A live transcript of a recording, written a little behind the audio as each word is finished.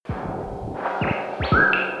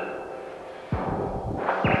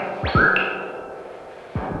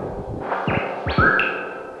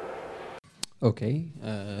Okay,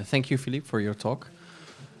 thank you, Philippe, for your talk.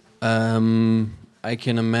 I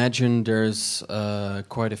can imagine there's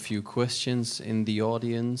quite a few questions in the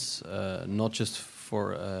audience, not just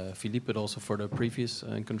for Philippe, but also for the previous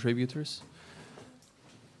contributors.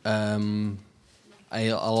 I'll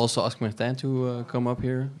also ask Martijn to come up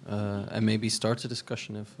here and maybe start the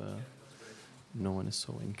discussion if no one is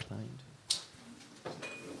so inclined.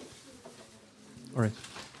 All right.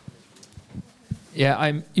 Yeah,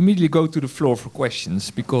 I immediately go to the floor for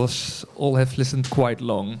questions because all have listened quite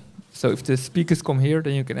long. So if the speakers come here,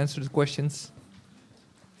 then you can answer the questions.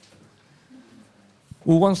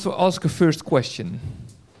 Who wants to ask a first question?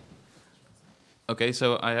 Okay,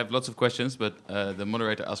 so I have lots of questions, but the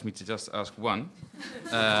moderator asked me to just ask one.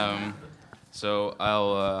 So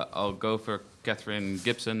I'll go for Katherine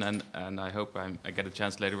Gibson, and I hope I get a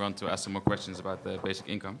chance later on to ask some more questions about the basic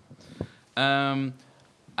income.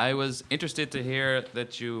 I was interested to hear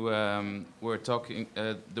that you were talking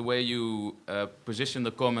the way you position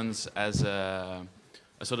the commons as a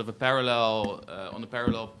sort of a parallel on a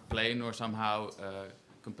parallel plane, or somehow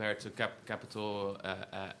compared to capital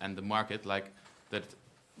and the market, like that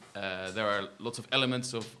there are lots of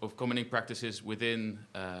elements of commoning practices within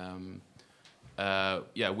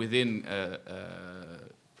within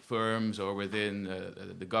firms or within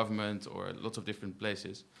the government or lots of different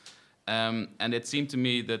places. And it seemed to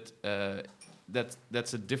me that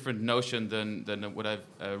that's a different notion than what I've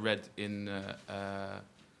read in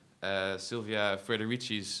Silvia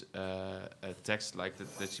Frederici's text, like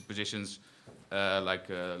that she positions like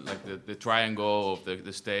the triangle of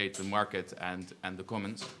the state, the market, and the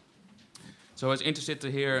commons. So I was interested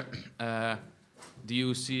to hear, do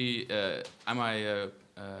you see, am I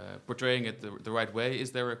portraying it the right way?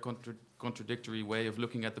 Is there a contradictory way of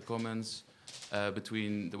looking at the commons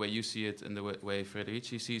between the way you see it and the way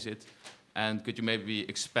Frederici sees it? And could you maybe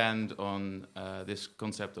expand on this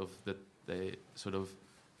concept of that they sort of,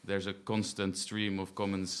 there's a constant stream of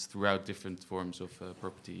commons throughout different forms of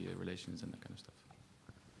property relations and that kind of stuff?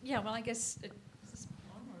 Yeah, well, I guess, is this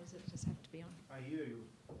on or does it just have to be on? I hear you.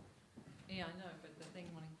 Yeah, I know, but the thing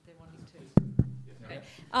they're wanting to. Okay.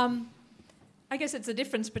 I guess it's a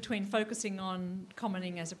difference between focusing on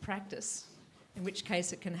commoning as a practice, in which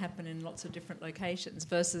case it can happen in lots of different locations,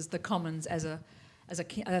 versus the commons as a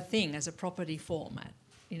thing, as a property format,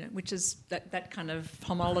 which is that kind of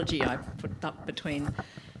homology I put up between,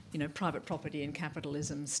 private property and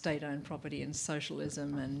capitalism, state-owned property and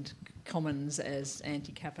socialism, and commons as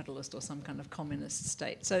anti-capitalist or some kind of communist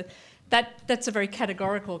state. So that's a very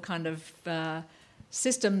categorical kind of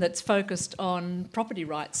system that's focused on property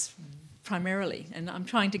rights primarily, and I'm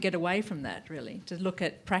trying to get away from that, really, to look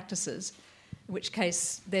at practices, in which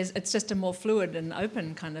case it's just a more fluid and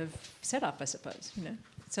open kind of setup, I suppose.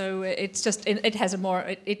 So it's just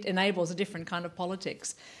it enables a different kind of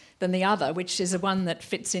politics than the other, which is the one that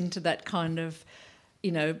fits into that kind of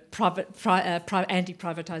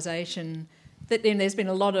anti-privatisation. That there's been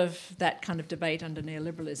a lot of that kind of debate under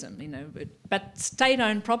neoliberalism, but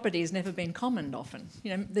state-owned property has never been commoned often.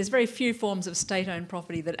 There's very few forms of state-owned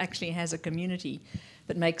property that actually has a community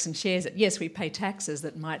that makes and shares it. Yes, we pay taxes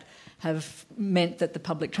that might have meant that the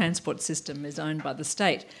public transport system is owned by the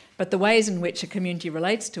state, but the ways in which a community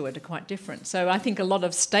relates to it are quite different. So I think a lot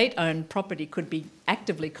of state-owned property could be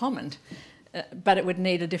actively commoned, but it would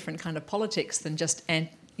need a different kind of politics than just the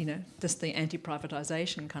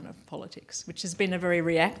anti-privatisation kind of politics, which has been a very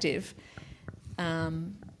reactive,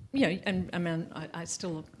 and I mean, I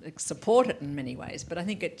still support it in many ways, but I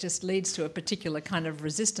think it just leads to a particular kind of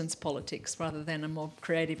resistance politics rather than a more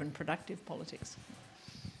creative and productive politics.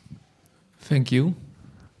 Thank you.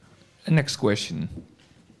 Next question.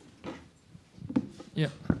 Yeah.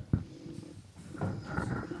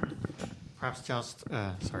 Perhaps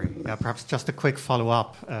just a quick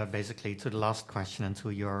follow-up, basically, to the last question and to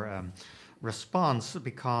your response,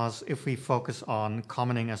 because if we focus on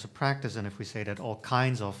commoning as a practice, and if we say that all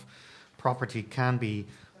kinds of property can be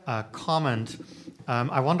commoned,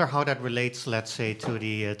 I wonder how that relates, let's say, to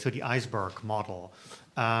the iceberg model.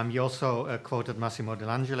 You also quoted Massimo De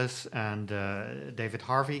Angelis and David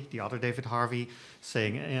Harvey, the other David Harvey,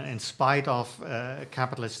 saying in spite of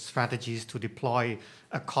capitalist strategies to deploy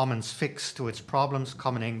a commons fix to its problems,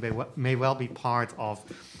 commoning may well be part of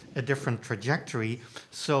a different trajectory.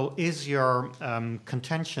 So is your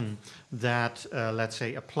contention that, let's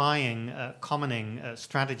say, applying commoning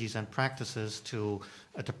strategies and practices to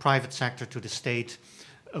the private sector, to the state,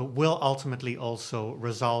 will ultimately also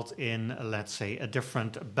result in, let's say, a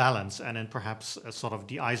different balance and in perhaps a sort of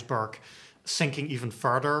the iceberg sinking even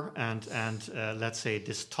further and let's say,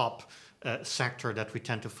 this top sector that we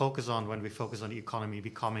tend to focus on when we focus on the economy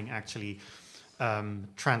becoming actually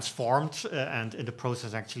transformed and in the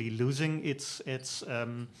process actually losing its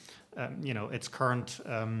current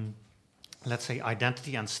let's say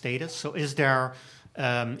identity and status. So is there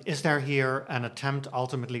here an attempt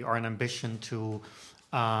ultimately or an ambition to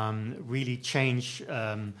really change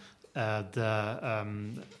the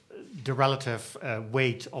relative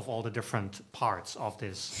weight of all the different parts of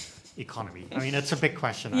this economy? I mean, it's a big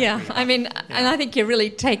question. And I think you're really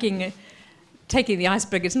taking the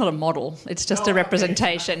iceberg. It's not a model. It's just a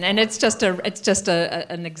representation, and it's just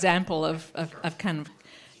an example of kind of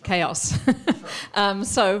chaos.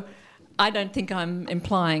 So I don't think I'm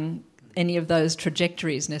implying any of those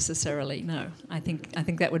trajectories necessarily. No, I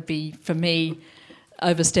think that would be, for me,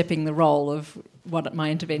 overstepping the role of what my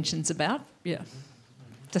intervention's about. Yeah,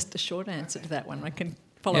 just a short answer to that one. I can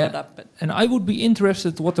follow it up. But. And I would be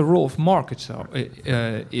interested what the role of markets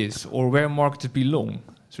is, or where markets belong.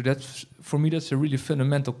 So that's, for me, that's a really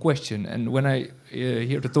fundamental question. And when I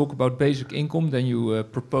hear the talk about basic income, then you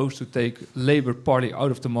propose to take labor partly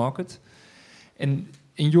out of the market. And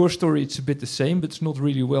in your story, it's a bit the same, but it's not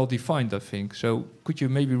really well defined, I think. So could you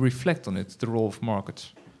maybe reflect on it, the role of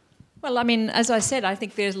markets? Well, I mean, as I said, I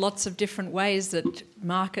think there's lots of different ways that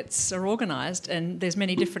markets are organised, and there's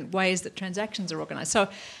many different ways that transactions are organised. So,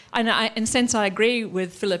 in a sense, I agree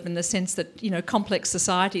with Philip in the sense that, complex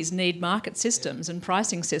societies need market systems and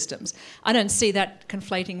pricing systems. I don't see that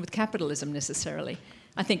conflating with capitalism necessarily.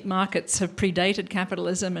 I think markets have predated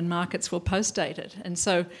capitalism and markets will post-date it. And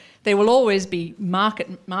so there will always be market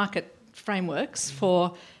frameworks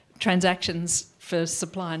for transactions, for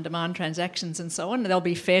supply and demand transactions and so on. There'll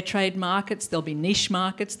be fair trade markets, there'll be niche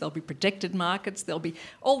markets, there'll be protected markets, there'll be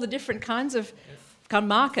all the different kinds of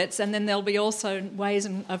markets, and then there'll be also ways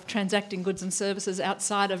of transacting goods and services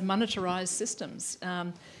outside of monetarised systems,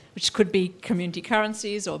 which could be community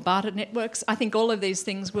currencies or barter networks. I think all of these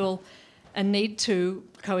things will and need to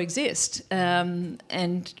coexist. So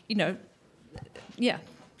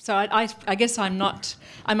I guess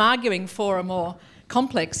I'm arguing for a more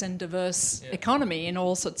complex and diverse economy in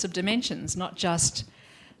all sorts of dimensions, not just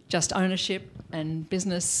ownership and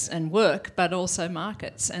business and work, but also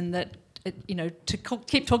markets. And that, to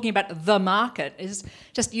keep talking about the market is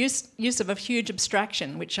just use of a huge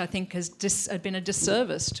abstraction, which I think has been a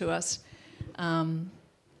disservice to us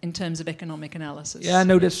in terms of economic analysis. Yeah,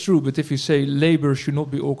 no, that's true. But if you say labor should not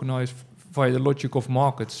be organized via the logic of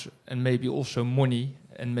markets and maybe also money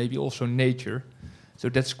and maybe also nature, so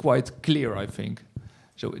that's quite clear, I think.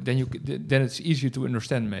 So then it's easier to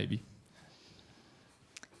understand, maybe.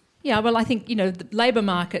 Yeah, well, I think, the labour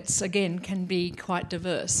markets, again, can be quite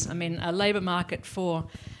diverse. I mean, a labour market for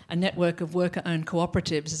a network of worker-owned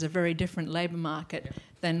cooperatives is a very different labour market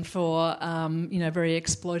than for, very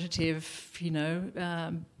exploitative,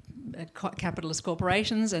 capitalist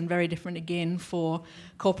corporations, and very different, again, for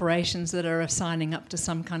corporations that are signing up to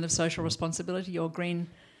some kind of social responsibility or green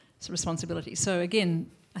responsibility. So,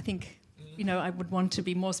 again, I think... I would want to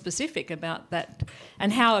be more specific about that,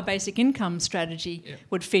 and how a basic income strategy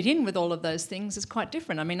would fit in with all of those things is quite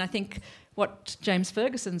different. I mean, I think what James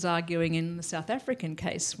Ferguson's arguing in the South African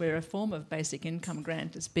case, where a form of basic income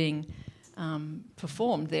grant is being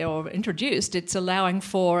performed there or introduced, it's allowing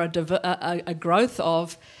for a growth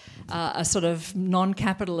of a sort of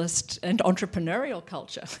non-capitalist and entrepreneurial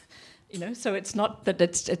culture. So it's not that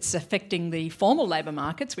it's affecting the formal labour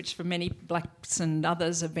markets, which for many blacks and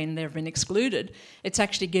others have been excluded. It's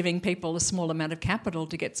actually giving people a small amount of capital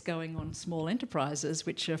to get going on small enterprises,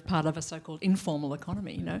 which are part of a so-called informal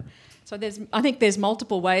economy. So I think there's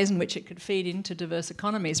multiple ways in which it could feed into diverse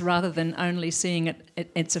economies, rather than only seeing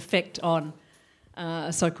its effect on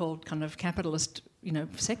a so-called kind of capitalist,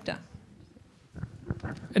 sector.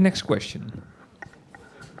 Next question.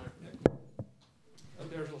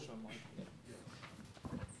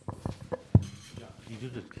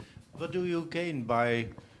 What do you gain by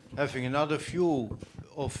having another view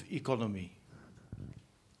of economy?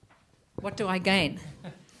 What do I gain?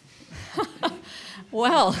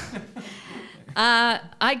 Well,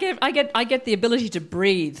 I get the ability to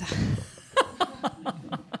breathe.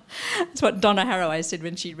 That's what Donna Haraway said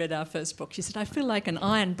when she read our first book. She said, "I feel like an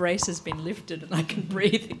iron brace has been lifted and I can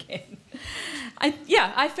breathe again."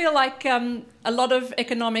 I feel like a lot of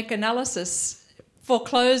economic analysis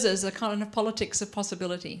forecloses a kind of politics of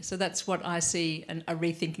possibility. So that's what I see a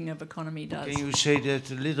rethinking of economy does. Can you say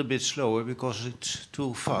that a little bit slower, because it's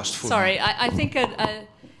too fast for me? Sorry, I think a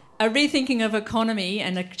rethinking of economy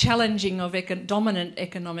and a challenging of dominant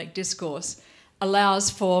economic discourse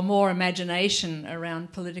allows for more imagination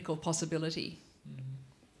around political possibility.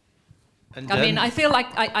 I mean, I feel like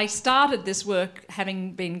I started this work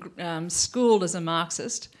having been schooled as a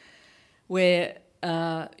Marxist, where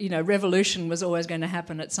revolution was always going to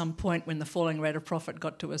happen at some point when the falling rate of profit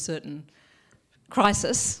got to a certain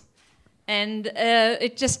crisis. And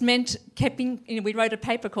it just meant we wrote a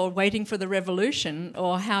paper called Waiting for the Revolution,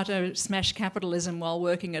 or How to Smash Capitalism While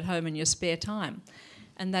Working at Home in Your Spare Time.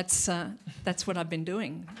 And that's what I've been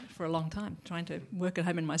doing for a long time, trying to work at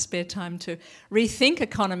home in my spare time to rethink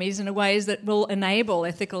economies in ways that will enable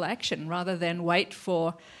ethical action rather than wait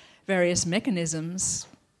for various mechanisms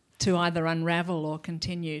to either unravel or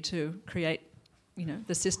continue to create,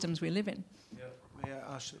 the systems we live in. Yeah. May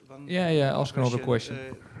I ask one? Ask another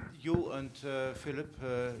question. You and Philippe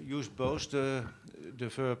use both the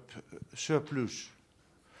verb surplus.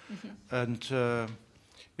 Mm-hmm. And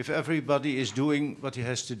if everybody is doing what he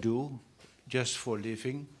has to do just for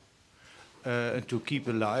living and to keep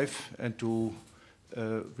alive and to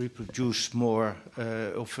reproduce more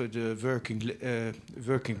of the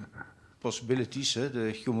working possibilities,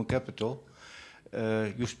 the human capital,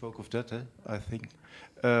 you spoke of that, I think.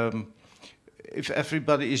 If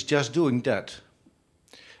everybody is just doing that,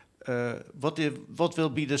 what will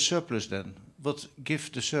be the surplus then? What gives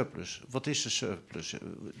the surplus? What is the surplus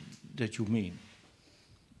that you mean?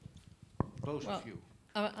 Both of you.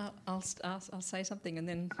 I'll say something and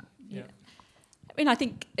then. Yeah. I mean, I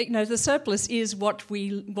think the surplus is what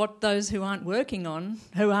those who aren't working on,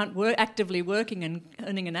 who aren't actively working and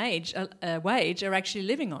earning a wage, are actually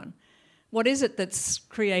living on. What is it that's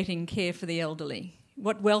creating care for the elderly?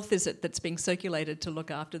 What wealth is it that's being circulated to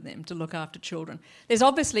look after them, to look after children? There's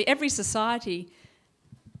obviously every society,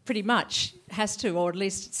 pretty much, has to, or at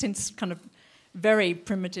least since kind of very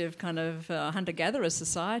primitive kind of hunter-gatherer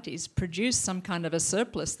societies, produce some kind of a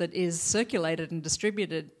surplus that is circulated and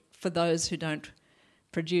distributed for those who don't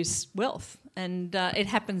produce wealth. And it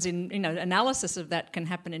happens in, analysis of that can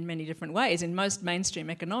happen in many different ways. In most mainstream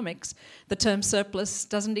economics, the term surplus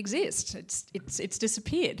doesn't exist. It's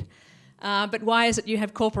disappeared. But why is it you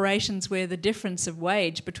have corporations where the difference of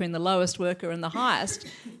wage between the lowest worker and the highest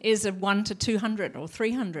is of 1 to 200 or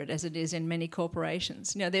 300, as it is in many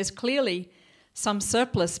corporations? There's clearly some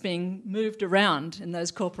surplus being moved around in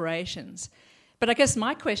those corporations. But I guess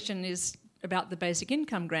my question is about the basic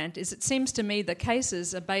income grant is it seems to me the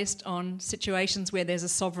cases are based on situations where there's a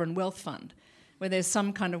sovereign wealth fund, where there's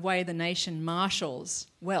some kind of way the nation marshals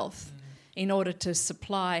wealth in order to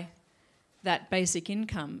supply that basic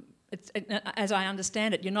income. As I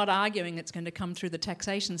understand it, you're not arguing it's going to come through the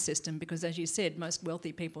taxation system because, as you said, most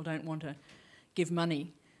wealthy people don't want to give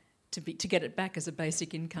money to get it back as a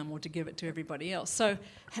basic income or to give it to everybody else. So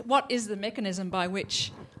what is the mechanism by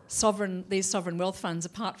which these sovereign wealth funds,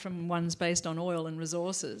 apart from ones based on oil and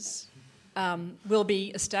resources, will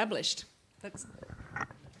be established?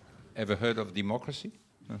 Ever heard of democracy?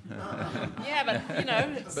 Yeah, but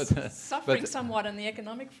it's suffering somewhat on the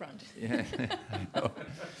economic front. Yeah. No.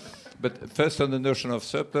 But first on the notion of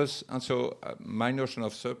surplus, and so my notion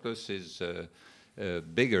of surplus is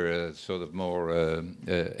bigger, sort of more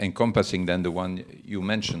encompassing than the one you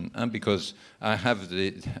mentioned, because I have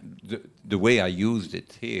the way I used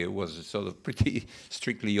it here was a sort of pretty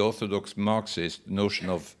strictly orthodox Marxist notion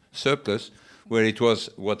of surplus, where it was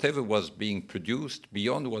whatever was being produced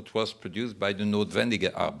beyond what was produced by the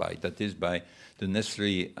notwendige Arbeit, that is by the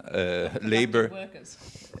necessary labor. Workers.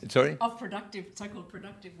 Sorry? Of so-called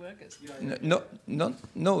productive workers. No.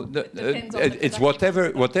 It's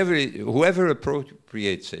whoever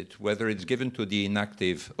appropriates it, whether it's given to the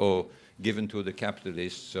inactive or given to the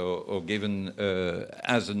capitalists or given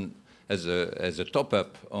as a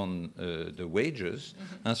top-up on the wages,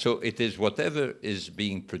 and so it is whatever is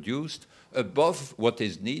being produced above what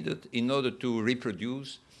is needed in order to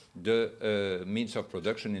reproduce the means of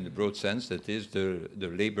production in the broad sense, that is the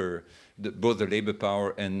labor, both the labor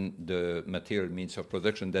power and the material means of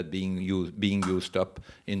production that being used up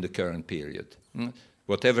in the current period.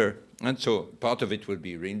 Whatever, and so part of it will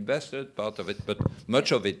be reinvested, part of it, but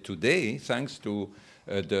much of it today, thanks to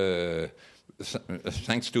the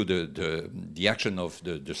action of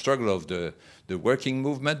the struggle of the working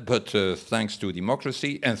movement, but thanks to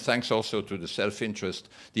democracy and thanks also to the self-interest,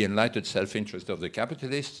 the enlightened self-interest of the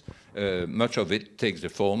capitalists, much of it takes the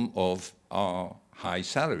form of our high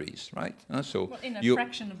salaries, right? In a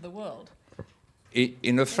fraction of the world.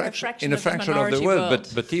 In a fraction of the world,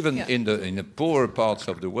 but even in the poorer parts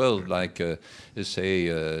of the world, like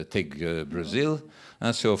take Brazil.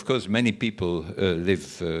 And so, of course, many people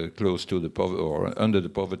live close to the poverty or under the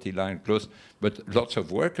poverty line, close. But lots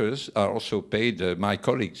of workers are also paid. My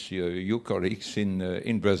colleagues, you colleagues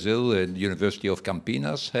in Brazil and the University of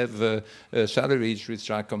Campinas have salaries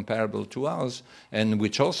which are comparable to ours, and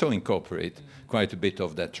which also incorporate quite a bit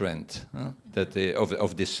of that trend,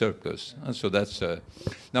 of this surplus. So that's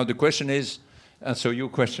now the question is. And so your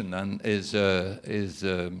question then is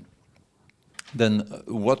then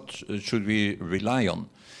what should we rely on?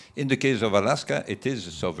 In the case of Alaska, it is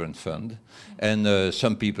a sovereign fund, and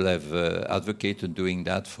some people have advocated doing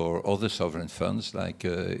that for other sovereign funds, like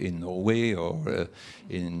in Norway or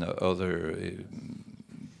in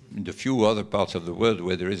the few other parts of the world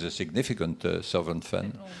where there is a significant sovereign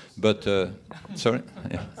fund. But sorry,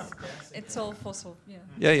 yeah. It's all fossil, yeah.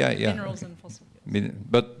 Yeah. Minerals and fossil.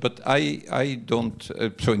 But I don't.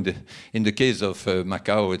 So in the case of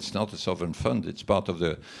Macau, it's not a sovereign fund. It's part of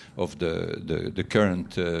the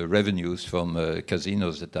current revenues from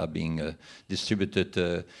casinos that are being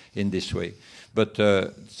distributed in this way. But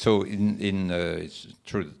so it's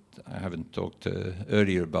true that I haven't talked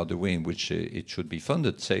earlier about the way in which it should be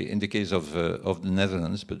funded. Say in the case of the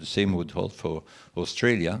Netherlands, but the same would hold for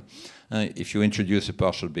Australia. If you introduce a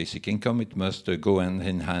partial basic income, it must go hand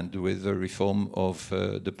in hand with the reform of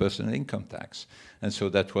the personal income tax. And so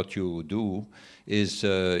that what you do is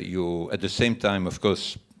you, at the same time, of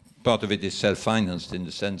course, part of it is self-financed in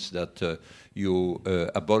the sense that you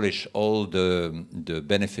abolish all the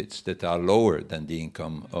benefits that are lower than the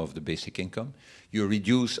income of the basic income. You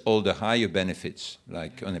reduce all the higher benefits,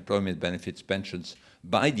 like unemployment benefits, pensions,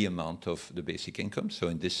 by the amount of the basic income. So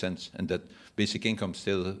in this sense, and that basic income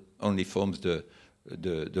still only forms the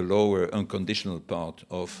lower unconditional part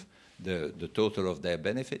of the total of their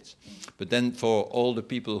benefits. But then for all the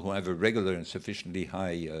people who have a regular and sufficiently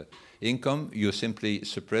high income, you simply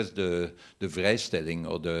suppress the vrijstelling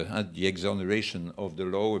or the exoneration of the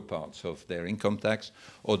lower parts of their income tax,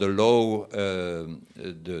 or the low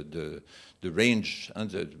the range, and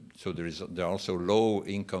so there are also low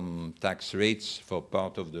income tax rates for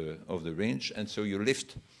part of the range, and so you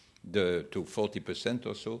lift to 40%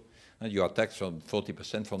 or so, and you are taxed from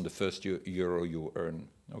 40% from the first euro you earn.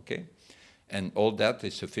 Okay, and all that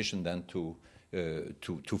is sufficient then to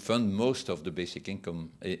fund most of the basic income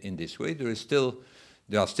in this way. There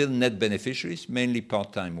are still net beneficiaries, mainly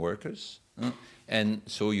part-time workers, and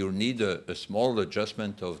so you'll need a small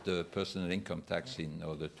adjustment of the personal income tax in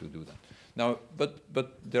order to do that. Now,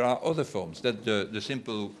 but there are other forms. That the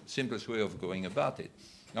simplest way of going about it.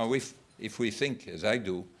 Now, if we think, as I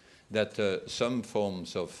do, that some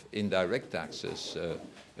forms of indirect taxes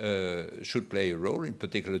should play a role, in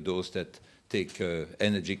particular those that take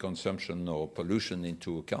energy consumption or pollution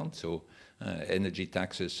into account, so energy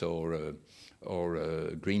taxes or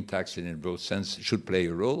green tax in a broad sense should play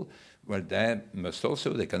a role. Well,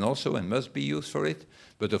 they can also and must be used for it.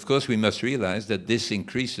 But of course, we must realize that this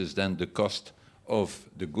increases then the cost of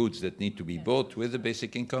the goods that need to be bought with the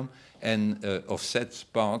basic income and offsets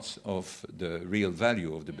parts of the real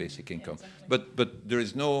value of the basic income. Exactly. But there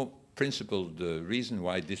is no principled reason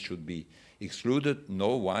why this should be excluded,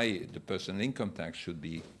 nor why the personal income tax should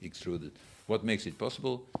be excluded. What makes it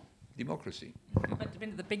possible? Democracy. But one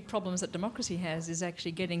of the big problems that democracy has is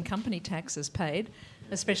actually getting company taxes paid,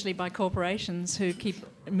 especially by corporations who keep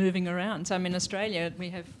moving around. So in Australia, we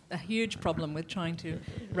have a huge problem with trying to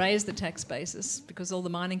raise the tax basis because all the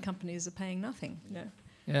mining companies are paying nothing. You know?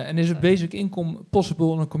 Yeah, and is a basic income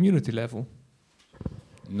possible on a community level?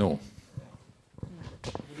 No.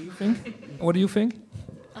 What do you think?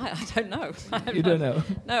 I don't know. You don't know?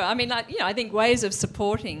 No, I mean, I think ways of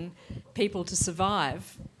supporting people to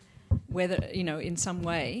survive, whether, in some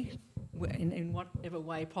way, in whatever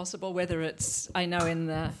way possible, whether it's, I know in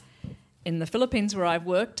the Philippines where I've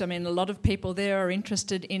worked, I mean, a lot of people there are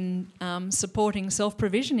interested in supporting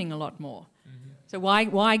self-provisioning a lot more. So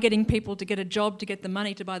why getting people to get a job to get the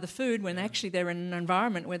money to buy the food when actually they're in an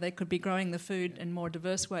environment where they could be growing the food in more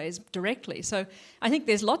diverse ways directly? So I think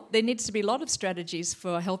there needs to be a lot of strategies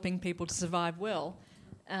for helping people to survive well,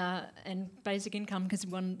 and basic income is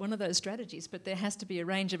one of those strategies. But there has to be a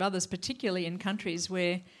range of others, particularly in countries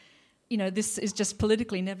where, this is just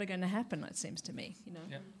politically never going to happen. It seems to me,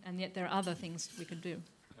 yeah. And yet there are other things we could do.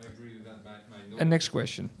 I agree with that. And next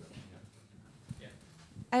question.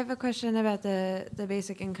 I have a question about the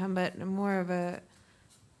basic income, but more of a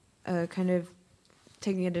kind of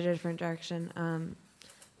taking it a different direction.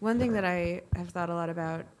 One thing that I have thought a lot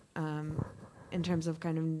about in terms of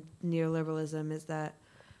kind of neoliberalism is that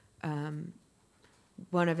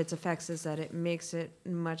one of its effects is that it makes it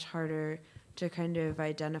much harder to kind of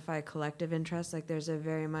identify collective interests. Like there's a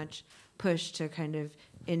very much push to kind of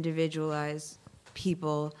individualize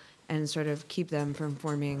people and sort of keep them from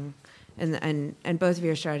forming and both of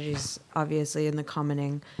your strategies, obviously, in the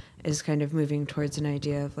commoning, is kind of moving towards an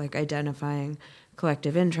idea of like identifying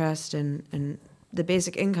collective interest, and the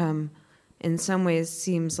basic income, in some ways,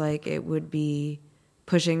 seems like it would be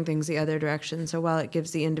pushing things the other direction. So while it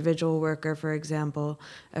gives the individual worker, for example,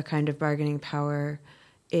 a kind of bargaining power,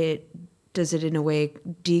 does it in a way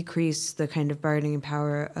decrease the kind of bargaining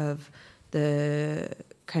power of the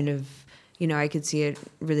kind of, I could see it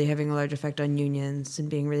really having a large effect on unions and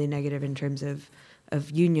being really negative in terms of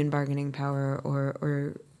union bargaining power,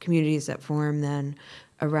 or communities that form then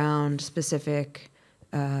around specific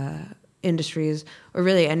industries, or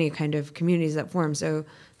really any kind of communities that form. So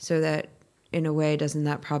that in a way, doesn't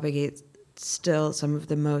that propagate still some of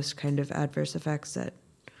the most kind of adverse effects that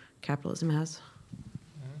capitalism has?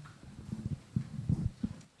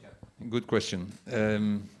 Good question.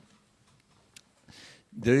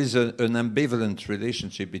 There is an ambivalent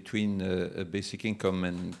relationship between a basic income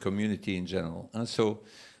and community in general. And so,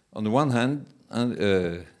 on the one hand,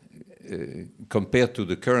 compared to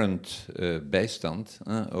the current bijstand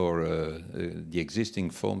or the existing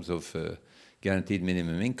forms of guaranteed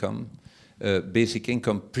minimum income, basic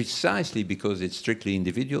income, precisely because it's strictly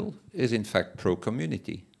individual, is in fact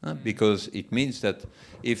pro-community. Because it means that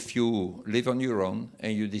if you live on your own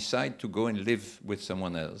and you decide to go and live with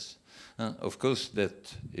someone else, of course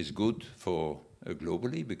that is good for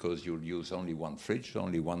globally, because you'll use only one fridge,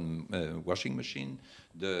 only one washing machine.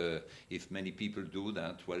 If many people do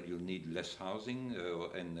that, well, you'll need less housing,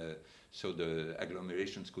 and so the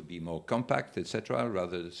agglomerations could be more compact,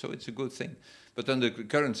 etc. So it's a good thing. But under the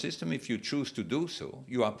current system, if you choose to do so,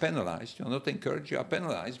 you are penalized. You're not encouraged, you are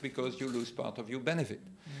penalized because you lose part of your benefit.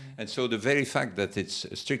 And so the very fact that it's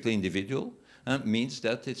strictly individual means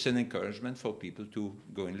that it's an encouragement for people to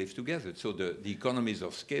go and live together. So the economies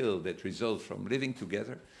of scale that result from living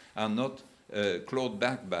together are not clawed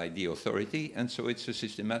back by the authority, and so it's a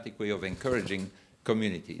systematic way of encouraging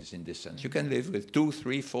communities in this sense. You can live with 2,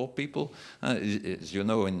 3, 4 people. As you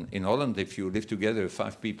know, in Holland, if you live together,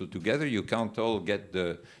 5 people together, you can't all get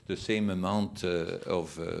the same amount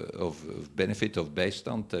of benefit of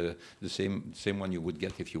bijstand, the same one you would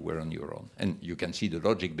get if you were on your own. And you can see the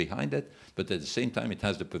logic behind it, but at the same time, it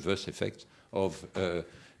has the perverse effect of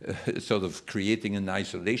sort of creating an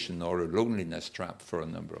isolation or a loneliness trap for a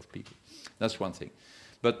number of people. That's one thing.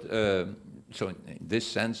 But so in this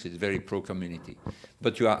sense, it's very pro-community.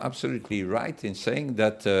 But you are absolutely right in saying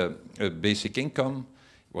that a basic income,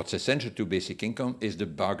 what's essential to basic income is the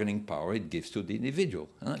bargaining power it gives to the individual.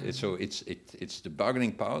 So it's the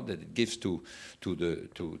bargaining power that it gives to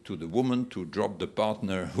the woman to drop the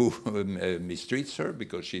partner who mistreats her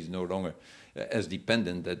because she's no longer as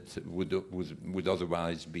dependent that would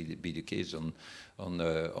otherwise be the case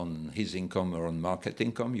on his income or on market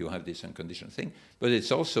income. You have this unconditional thing. But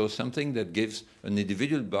it's also something that gives an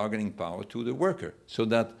individual bargaining power to the worker, so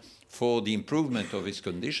that for the improvement of his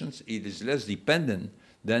conditions, he is less dependent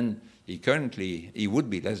than he would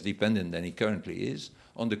be less dependent than he currently is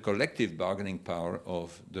on the collective bargaining power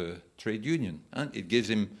of the trade union. And it gives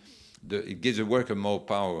the worker more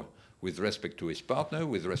power with respect to his partner,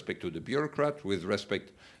 with respect to the bureaucrat, with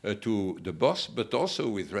respect to the boss, but also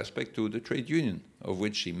with respect to the trade union, of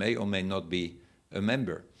which he may or may not be a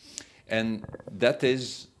member. And that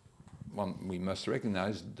is, we must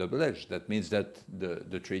recognize, double-edged. That means that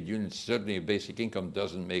the trade unions, certainly a basic income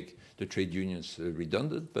doesn't make the trade unions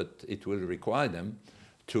redundant, but it will require them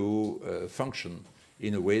to function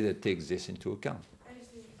in a way that takes this into account.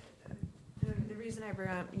 The reason I bring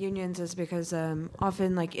up unions is because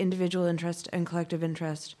often like individual interest and collective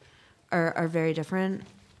interest are very different,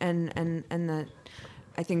 and that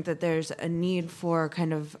I think that there's a need for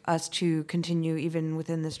kind of us to continue even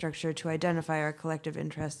within the structure to identify our collective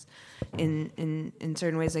interests in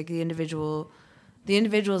certain ways. Like the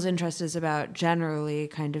individual's interest is about generally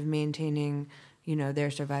kind of maintaining,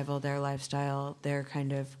 their survival, their lifestyle, their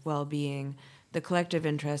kind of well-being. The collective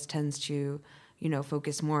interest tends to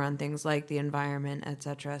focus more on things like the environment, et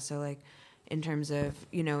cetera. So like in terms of,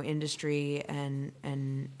 industry and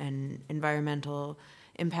environmental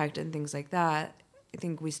impact and things like that, I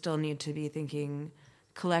think we still need to be thinking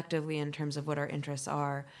collectively in terms of what our interests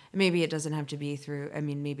are. And maybe it doesn't have to be through,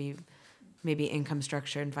 maybe income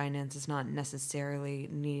structure and finance is not necessarily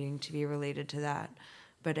needing to be related to that.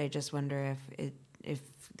 But I just wonder if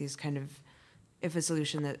a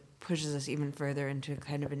solution that pushes us even further into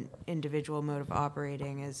kind of an individual mode of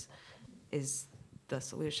operating is the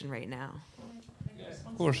solution right now.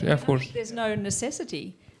 Of course, yeah, of course. There's no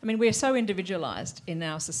necessity. We're so individualized in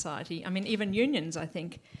our society. Even unions, I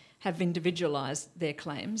think, have individualised their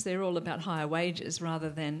claims. They're all about higher wages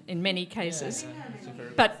rather than, in many cases.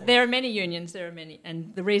 But there are many unions,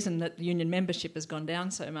 and the reason that union membership has gone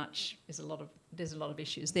down so much is there's a lot of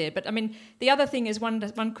issues there. But I mean, the other thing is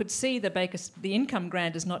one could see the income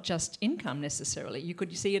grant as not just income necessarily. You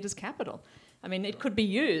could see it as capital. I mean, it could be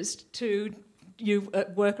used to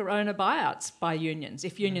worker-owner buyouts by unions,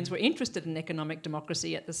 if unions were interested in economic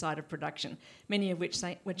democracy at the site of production, many of which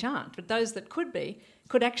aren't. But those that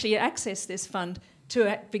could actually access this fund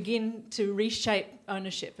to begin to reshape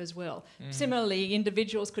ownership as well. Similarly,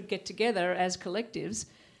 individuals could get together as collectives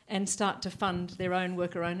and start to fund their own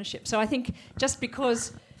worker ownership. So I think just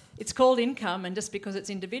because it's called income and just because it's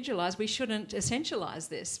individualised, we shouldn't essentialise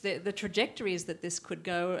this. The trajectories that this could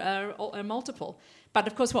go are multiple. But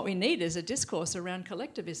of course what we need is a discourse around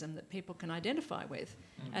collectivism that people can identify with,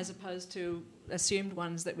 as opposed to assumed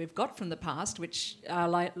ones that we've got from the past, which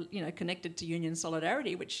are connected to union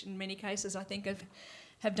solidarity, which in many cases I think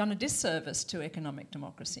have done a disservice to economic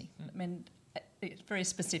democracy. I mean, it's very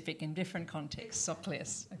specific in different contexts. So clear.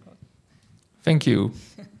 Thank you.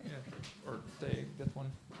 Or take that one.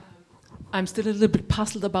 I'm still a little bit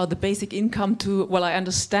puzzled about the basic income I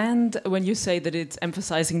understand when you say that it's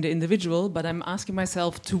emphasizing the individual, but I'm asking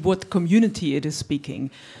myself to what community it is speaking.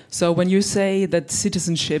 So when you say that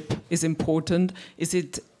citizenship is important, is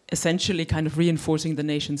it essentially kind of reinforcing the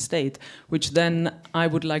nation state, which then I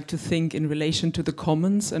would like to think in relation to the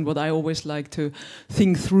commons, and what I always like to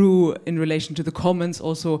think through in relation to the commons,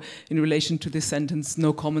 also in relation to the sentence,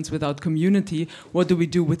 no commons without community, what do we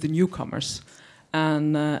do with the newcomers?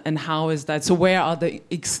 And how is that? So where are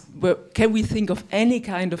can we think of any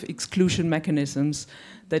kind of exclusion mechanisms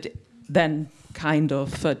that then kind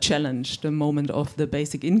of challenge the moment of the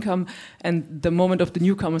basic income? And the moment of the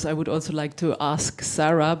newcomers, I would also like to ask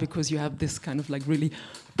Sarah, because you have this kind of like really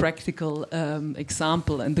practical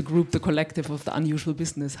example, and the group, the collective of the unusual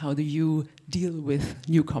business, how do you deal with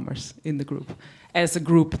newcomers in the group? As a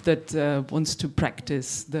group that wants to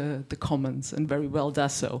practice the commons and very well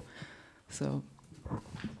does so. So.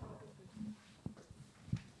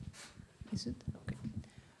 Is it? Okay.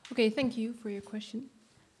 Okay, thank you for your question.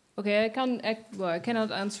 Okay, I cannot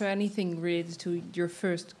answer anything related to your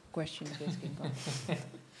first question, basically,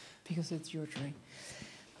 because it's your turn.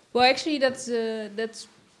 Well, actually, that's a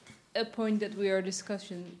point that we are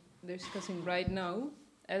discussing right now,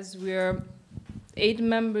 as we are 8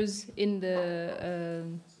 members in the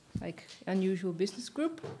unusual business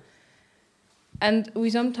group. And we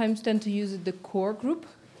sometimes tend to use the core group.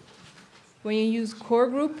 When you use core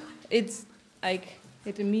group, it's like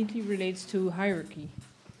it immediately relates to hierarchy,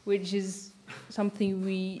 which is something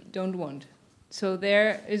we don't want. So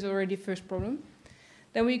there is already the first problem.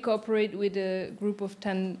 Then we cooperate with a group of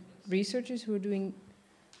 10 researchers who are doing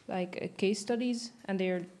case studies, and they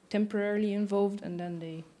are temporarily involved, and then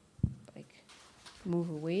they move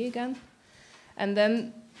away again. And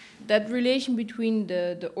then that relation between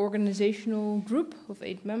the organizational group of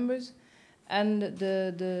 8 members and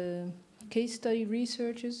the case study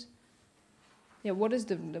researchers, what is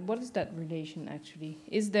that relation actually?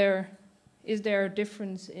 Is there a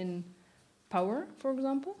difference in power, for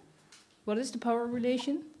example? What is the power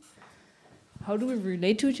relation? How do we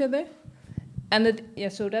relate to each other? And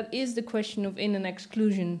so that is the question of in and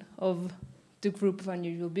exclusion of the group of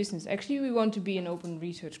unusual business. Actually, we want to be an open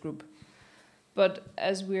research group. But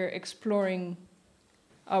as we're exploring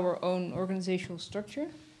our own organizational structure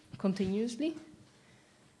continuously,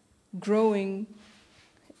 growing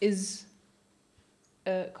is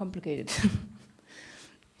complicated.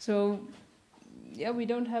 So, we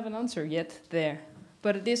don't have an answer yet there.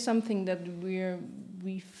 But it is something that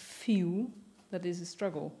we feel that is a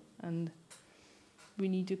struggle, and we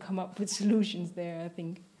need to come up with solutions there, I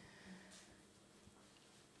think.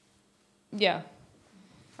 Yeah.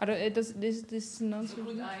 Does this an answer? So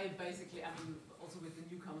could I basically, also with the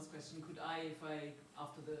newcomers question, could I, if I,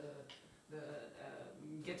 after the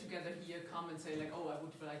get together here, come and say I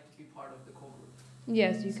would like to be part of the core group?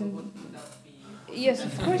 Yes, you so can. Would that be? Yes,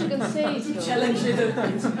 of course you can say so. Challenge it.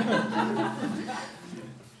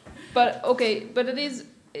 But it is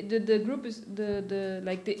the group is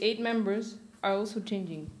the 8 members are also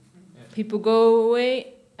changing. Yeah. People go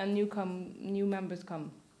away and new members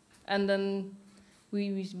come, and then.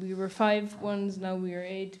 We were 5 once, now we are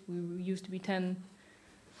 8. We used to be 10.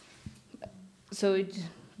 So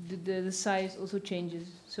the size also changes.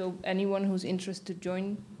 So anyone who's interested to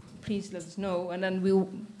join, please let us know, and then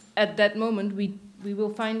at that moment we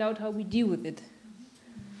will find out how we deal with it.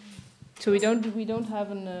 So we don't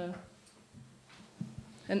have an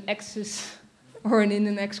access or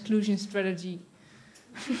an exclusion strategy.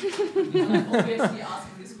 I'm obviously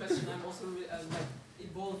asking this question. I'm also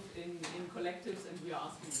involved in collectives, and we are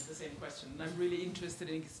asking the same question. And I'm really interested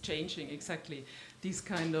in exchanging exactly these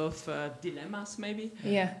kind of dilemmas, maybe,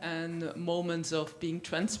 and moments of being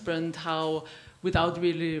transparent. How, without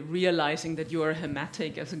really realizing that you are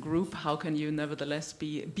hermetic as a group, how can you nevertheless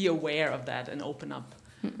be aware of that and open up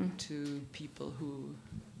to people who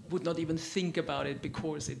would not even think about it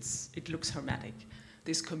because it looks hermetic,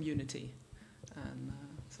 this community. And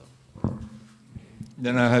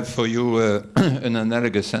Then I have for you an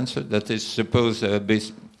analogous answer. That is, suppose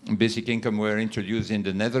basic income were introduced in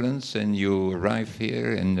the Netherlands, and you arrive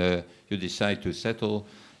here and you decide to settle,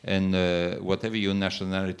 and whatever your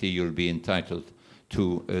nationality, you'll be entitled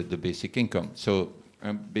to the basic income. So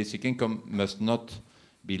basic income must not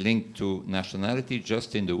be linked to nationality,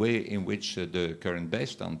 just in the way in which the current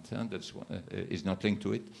Bijstand is not linked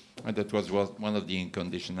to it. And that was one of the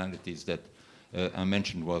inconditionalities that I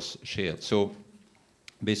mentioned was shared. So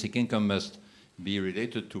basic income must be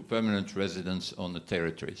related to permanent residence on the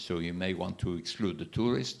territory. So you may want to exclude the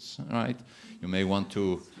tourists, right? You may want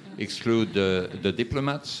to exclude the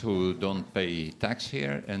diplomats who don't pay tax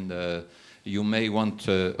here, and you may want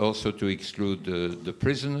also to exclude the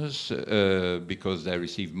prisoners because they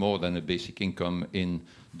receive more than a basic income in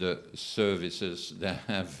the services they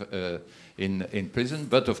have in prison.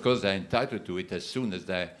 But of course, they're entitled to it as soon as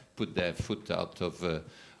they put their foot out of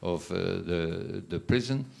the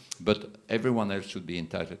prison. But everyone else should be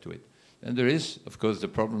entitled to it. And there is, of course, the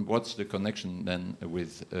problem, what's the connection then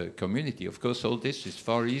with community? Of course, all this is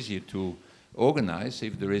far easier to organize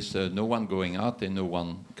if there is no one going out and no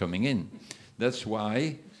one coming in. That's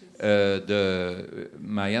why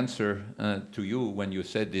my answer to you when you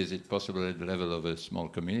said, is it possible at the level of a small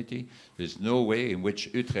community? There's no way in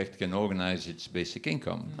which Utrecht can organize its basic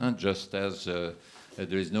income, just as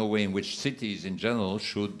there is no way in which cities in general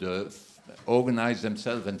should organize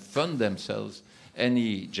themselves and fund themselves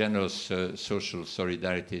any generous social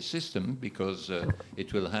solidarity system, because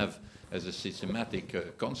it will have as a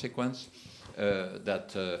systematic consequence that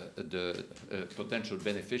the potential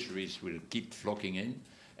beneficiaries will keep flocking in,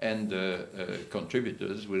 and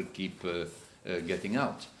contributors will keep getting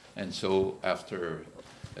out. And so after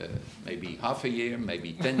maybe half a year,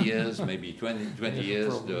 maybe 10 years, maybe 20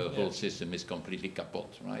 years, the whole system is completely kaput,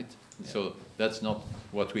 right? Yeah. So that's not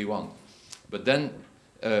what we want. But then,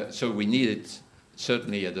 so we need it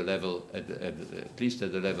certainly at the level, at least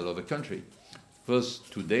at the level of a country.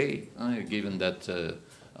 First, today, given that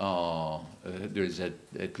there is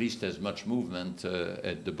at least as much movement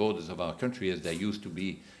at the borders of our country as there used to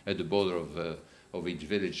be at the border of each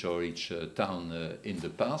village or each town in the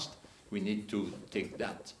past, we need to take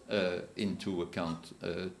that into account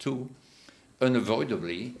too.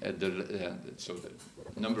 Unavoidably, so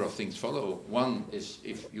the number of things follow. One is,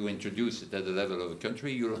 if you introduce it at the level of a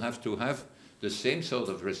country, you'll have to have the same sort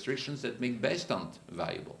of restrictions that make Bijstand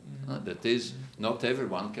viable. That is, not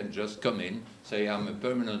everyone can just come in, say, I'm a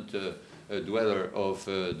permanent dweller of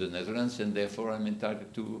the Netherlands, and therefore I'm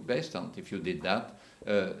entitled to Bijstand. If you did that,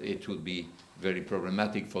 it would be very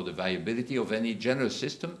problematic for the viability of any generous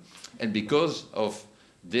system. And because of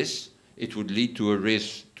this, it would lead to a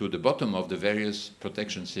race to the bottom of the various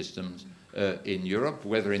protection systems in Europe,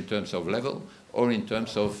 whether in terms of level or in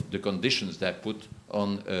terms of the conditions that put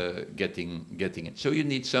on getting it. So you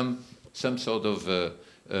need some sort of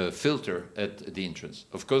filter at the entrance.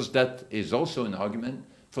 Of course, that is also an argument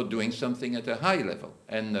for doing something at a high level.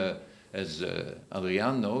 And as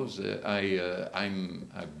Adriaan knows,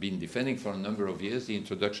 I've been defending for a number of years the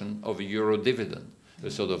introduction of a euro dividend,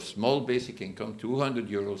 a sort of small basic income, 200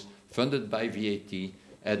 euros, funded by VAT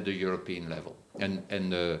at the European level,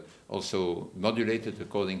 and also modulated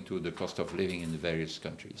according to the cost of living in the various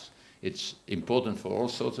countries. It's important for all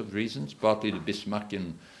sorts of reasons, partly the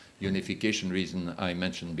Bismarckian unification reason I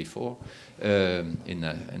mentioned before, in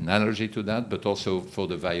analogy to that, but also for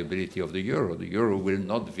the viability of the euro. The euro will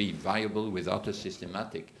not be viable without a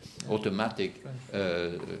systematic, automatic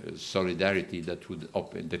solidarity that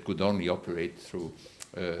could only operate through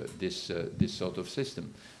this sort of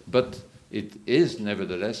system. But it is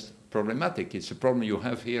nevertheless problematic. It's a problem you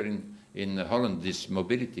have here in Holland, this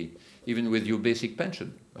mobility, even with your basic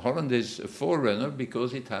pension. Holland is a forerunner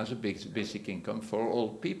because it has a basic income for all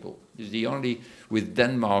people. It's the only, with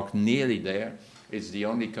Denmark nearly there, it's the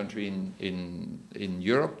only country in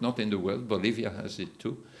Europe, not in the world, Bolivia has it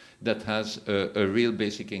too, that has a real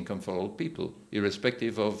basic income for all people,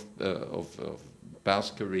 irrespective of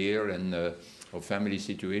past career and of family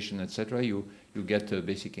situation, etc. You get a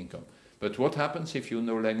basic income. But what happens if you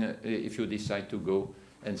if you decide to go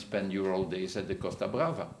and spend your old days at the Costa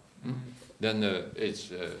Brava? then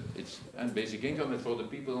it's and basic income is for the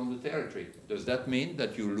people on the territory. Does that mean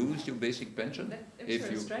that you lose your basic pension? If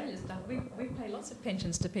sure Australia's done. We pay lots of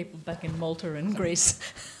pensions to people back in Malta and Greece,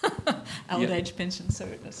 old age pensions, so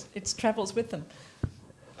it travels with them.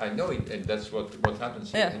 I know it, and that's what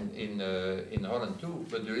happens here in Holland too.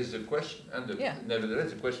 But there is a question, and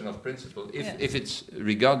nevertheless a question of principle. If it's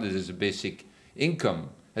regarded as a basic income,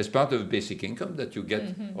 as part of a basic income that you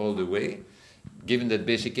get all the way, given that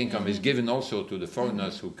basic income is given also to the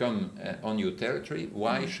foreigners who come on your territory,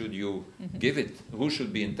 why should you give it? Who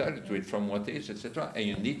should be entitled to it, from what age, etc.? And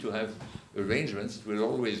you need to have arrangements. There will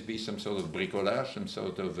always be some sort of bricolage, some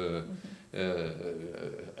sort of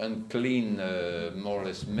unclean, more or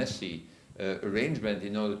less messy arrangement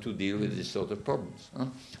in order to deal with this sort of problems.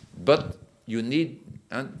 But you need,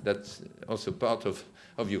 and that's also part of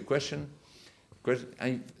your question,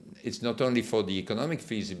 it's not only for the economic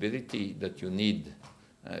feasibility that you need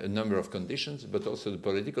a number of conditions, but also the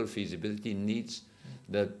political feasibility needs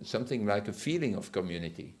that something like a feeling of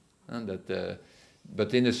community, and that,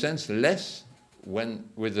 but in a sense less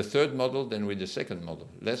with the third model than with the second model,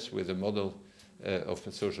 less with the model of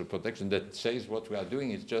social protection that says what we are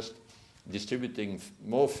doing is just distributing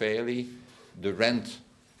more fairly the rent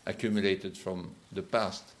accumulated from the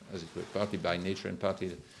past, as it were, partly by nature and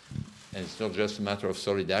partly. And it's not just a matter of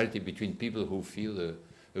solidarity between people who feel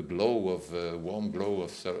a glow of warm glow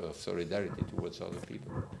of solidarity towards other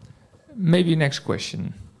people. Maybe next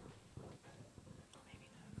question.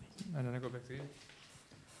 And then I go back to you.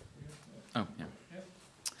 Oh,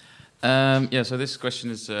 yeah. So this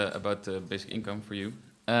question is about basic income for you.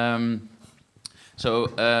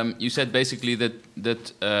 You said basically that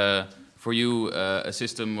for you a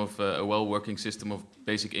system of a well-working system of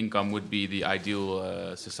basic income would be the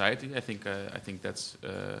ideal society. I think that's.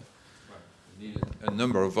 Need a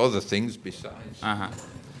number of other things besides.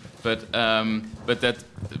 But that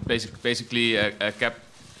basically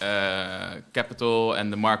capital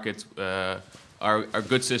and the market are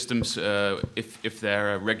good systems if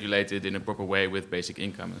they're regulated in a proper way with basic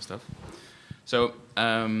income and stuff. So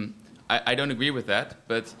I don't agree with that,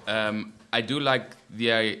 but I do like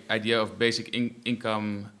the idea of basic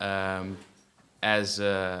income as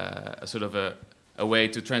a sort of a way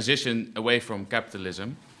to transition away from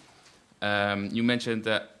capitalism. You mentioned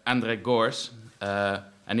André Gorz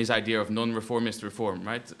and his idea of non-reformist reform,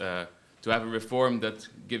 right? To have a reform that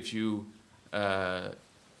gives you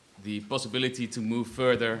the possibility to move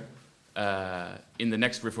further in the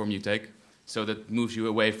next reform you take, so that moves you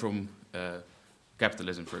away from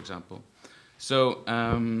capitalism, for example. So,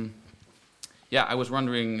 I was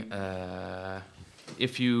wondering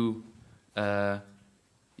if you,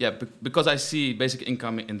 because I see basic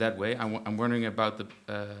income in that way, I'm wondering about the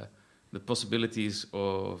possibilities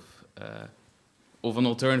of an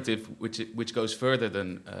alternative which goes further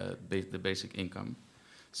than the basic income.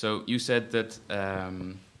 So you said that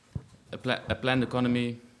a planned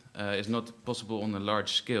economy is not possible on a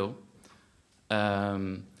large scale,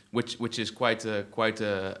 which is quite a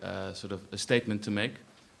sort of a statement to make,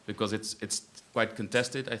 because it's quite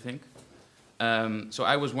contested, I think. So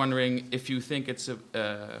I was wondering if you think it's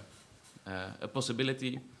a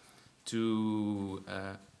possibility to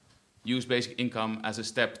use basic income as a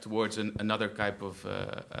step towards another type of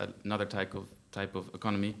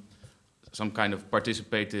economy, some kind of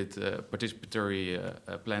participatory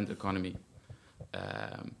planned economy.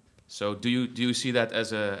 So do you see that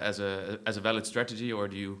as a valid strategy, or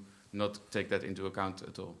do you not take that into account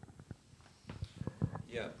at all?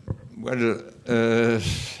 Yeah, well,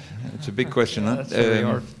 it's a big question. Huh? That's very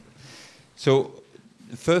hard. So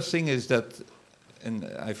the first thing is that, and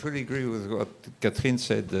I fully agree with what Katherine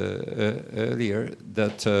said earlier,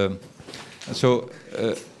 that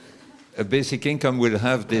a basic income will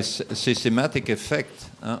have this systematic effect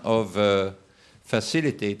of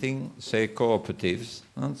facilitating, say, cooperatives.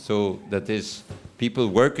 So that is people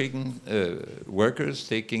workers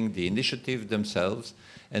taking the initiative themselves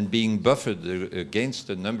and being buffered against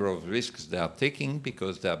a number of risks they are taking,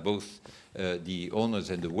 because they are both the owners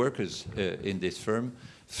and the workers in this firm,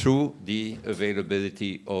 through the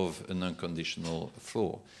availability of an unconditional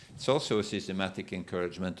floor. It's also a systematic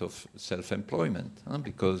encouragement of self-employment,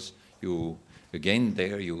 because you, again,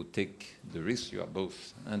 there you take the risk. You are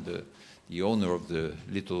both and the owner of the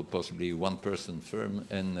little, possibly one-person firm,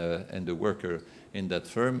 and the worker in that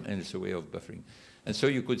firm, and it's a way of buffering. And so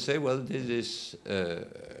you could say, well, this is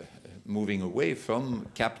moving away from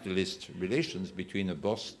capitalist relations between a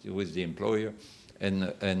boss who is the employer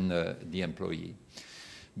and the employee.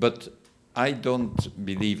 But I don't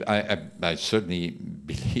believe, I certainly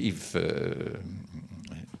believe,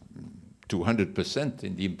 to 200%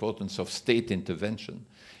 in the importance of state intervention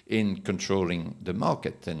in controlling the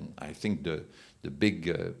market. And I think the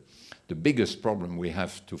biggest problem we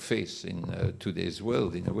have to face in today's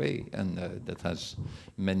world, in a way, and that has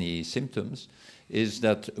many symptoms, is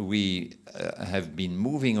that we have been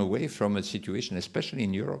moving away from a situation, especially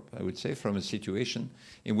in Europe, I would say, from a situation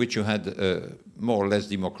in which you had a more or less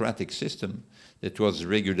democratic system that was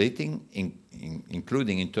regulating,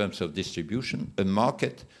 including in terms of distribution, a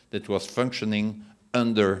market that was functioning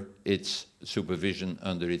under its supervision,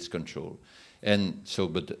 under its control. And so,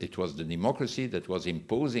 but it was the democracy that was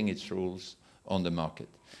imposing its rules on the market.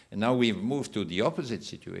 And now we've moved to the opposite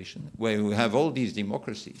situation, where we have all these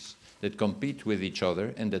democracies that compete with each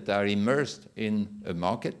other and that are immersed in a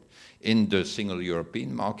market, in the single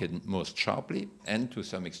European market most sharply, and to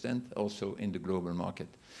some extent also in the global market.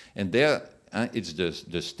 And there, it's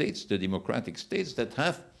the states, the democratic states, that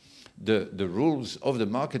have the rules of the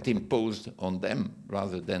market imposed on them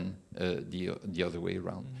rather than the other way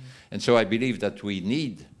around. And so I believe that we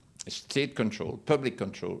need state control, public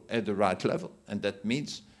control at the right level, and that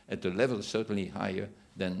means at a level certainly higher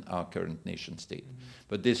than our current nation state.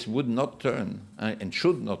 But this would not turn and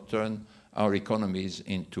should not turn our economies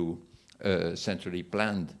into centrally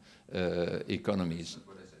planned economies. That's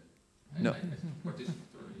what I said. No.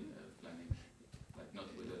 Participatory planning, like not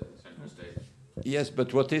with a central state. Yes,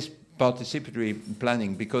 but what is participatory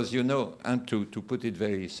planning? Because, you know, and to put it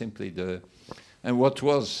very simply, and what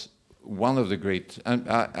was one of the great, and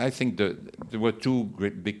I think there were two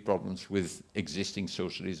great big problems with existing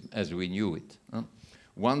socialism as we knew it.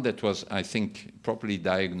 One that was, I think, properly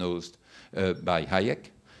diagnosed by Hayek,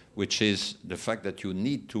 which is the fact that you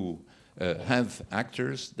need to have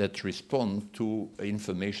actors that respond to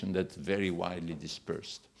information that's very widely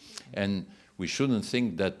dispersed. And we shouldn't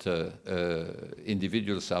think that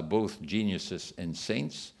individuals are both geniuses and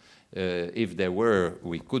saints. If there were,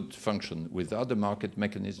 we could function without the market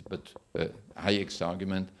mechanism, but Hayek's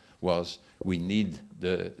argument was we need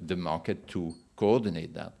the market to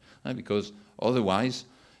coordinate that, because otherwise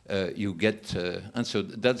you get, and so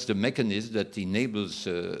that's the mechanism that enables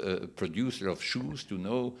a producer of shoes to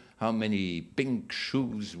know how many pink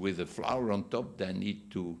shoes with a flower on top they need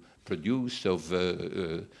to produce of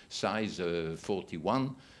size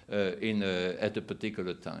 41 at a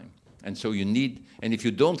particular time. And so you need, and if you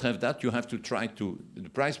don't have that, you have to try to, the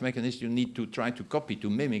price mechanism, you need to try to copy, to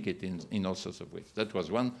mimic it in all sorts of ways. That was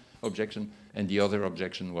one objection. And the other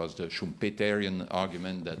objection was the Schumpeterian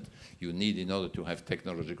argument that you need, in order to have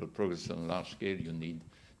technological progress on a large scale, you need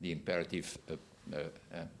the imperative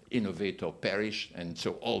innovate or perish. And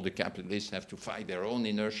so all the capitalists have to fight their own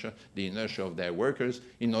inertia, the inertia of their workers,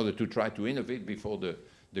 in order to try to innovate before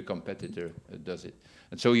the competitor does it.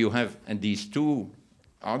 And so you have, and these two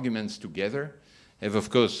arguments together have,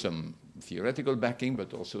 of course, some theoretical backing,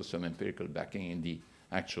 but also some empirical backing in the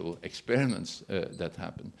actual experiments that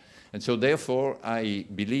happen. And so therefore, I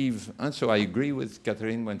believe, and so I agree with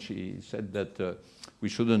Katherine when she said that we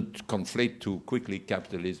shouldn't conflate too quickly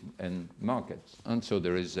capitalism and markets. And so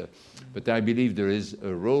there is, but I believe there is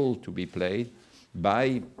a role to be played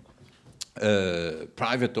by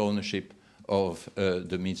private ownership of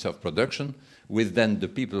the means of production, with then the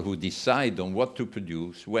people who decide on what to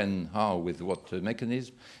produce, when, how, with what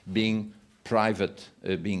mechanism, being private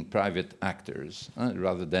actors,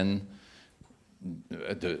 rather than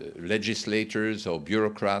the legislators or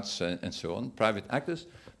bureaucrats and so on, private actors.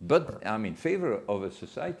 But I'm in favor of a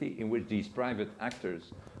society in which these private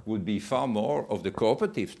actors would be far more of the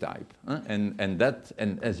cooperative type. And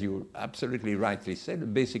as you absolutely rightly said, the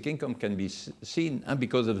basic income can be seen,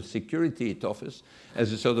 because of the security it offers,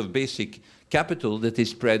 as a sort of basic capital that is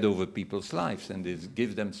spread over people's lives, and it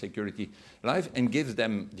gives them security life and gives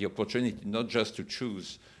them the opportunity not just to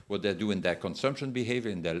choose what they do in their consumption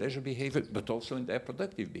behavior, in their leisure behavior, but also in their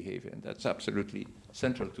productive behavior. And that's absolutely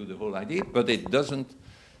central to the whole idea, but it doesn't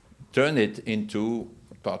turn it into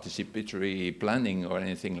participatory planning or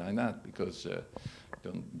anything like that, because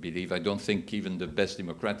I don't think even the best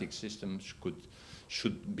democratic systems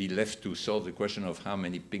should be left to solve the question of how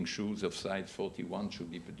many pink shoes of size 41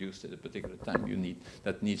 should be produced at a particular time.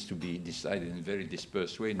 That needs to be decided in a very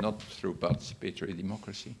dispersed way, not through participatory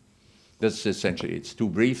democracy. That's essentially, it's too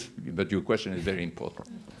brief, but your question is very important.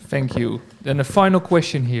 Thank you. Then a final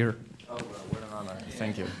question here. Oh, well, what an honor.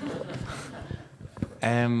 Thank you.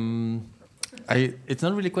 It's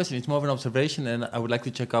not really a question, it's more of an observation, and I would like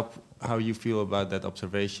to check up how you feel about that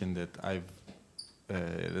observation that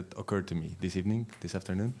that occurred to me this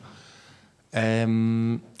afternoon.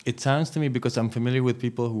 It sounds to me, because I'm familiar with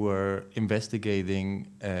people who are investigating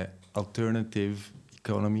alternative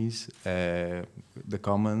economies, the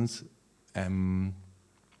commons, And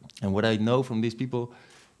what I know from these people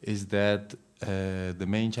is that the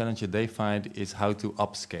main challenge that they find is how to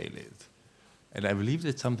upscale it. And I believe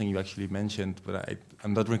that's something you actually mentioned, but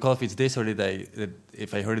I'm not recall if it's this or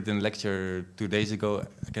if I heard it in a lecture 2 days ago.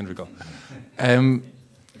 I can't recall.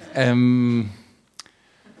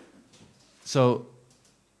 So,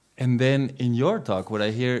 and then in your talk, what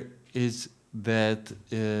I hear is that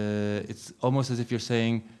it's almost as if you're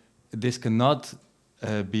saying this cannot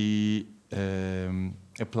be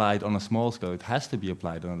applied on a small scale. It has to be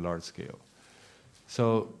applied on a large scale.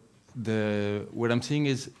 So what I'm seeing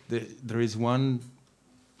is there is one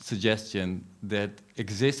suggestion that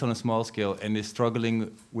exists on a small scale and is struggling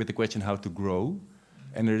with the question how to grow.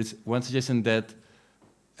 And there is one suggestion that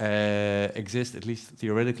exists, at least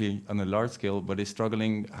theoretically, on a large scale, but is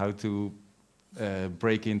struggling how to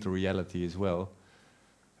break into reality as well.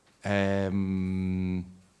 And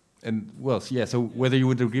well, yeah, so whether you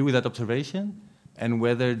would agree with that observation and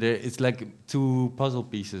whether it's like two puzzle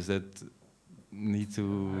pieces that need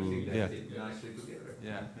to, yeah.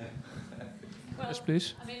 Yeah. Well, yes,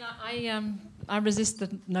 please. I mean, I resist the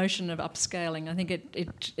notion of upscaling. I think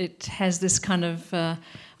it has this kind of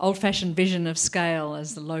old-fashioned vision of scale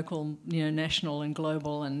as the local, national and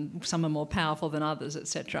global, and some are more powerful than others,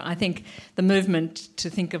 etc. I think the movement to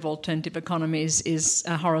think of alternative economies is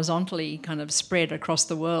horizontally kind of spread across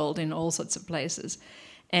the world in all sorts of places.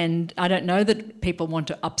 And I don't know that people want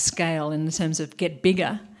to upscale in terms of get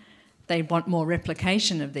bigger. They want more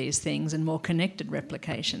replication of these things and more connected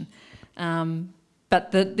replication.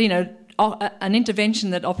 But an intervention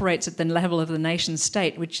that operates at the level of the nation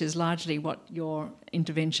state, which is largely what your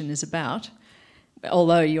intervention is about,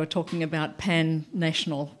 although you're talking about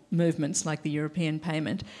pan-national movements like the European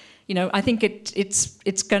payment, I think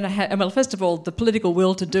it's going to have... Well, first of all, the political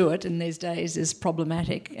will to do it in these days is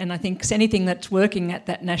problematic, and I think anything that's working at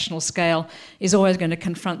that national scale is always going to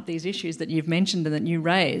confront these issues that you've mentioned and that you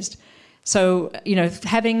raised. So,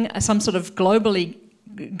 having some sort of globally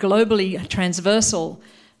transversal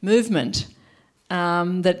movement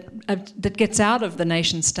that gets out of the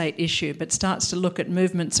nation-state issue but starts to look at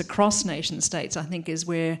movements across nation-states, I think, is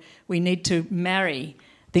where we need to marry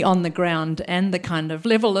the on-the-ground and the kind of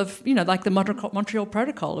level of, like the Montreal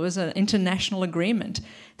Protocol. It was an international agreement.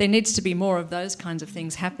 There needs to be more of those kinds of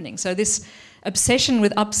things happening. So this obsession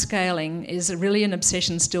with upscaling is really an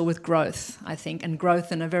obsession still with growth, I think, and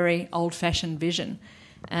growth in a very old-fashioned vision.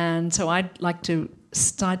 And so I'd like to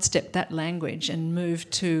sidestep that language and move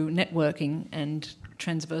to networking and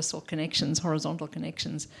transversal connections, horizontal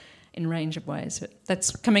connections in a range of ways. But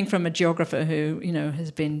that's coming from a geographer who, has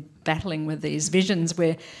been battling with these visions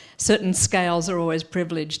where certain scales are always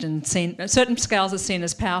privileged and certain scales are seen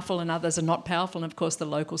as powerful and others are not powerful. And of course, the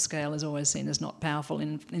local scale is always seen as not powerful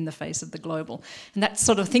in the face of the global. And that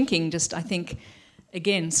sort of thinking just, I think,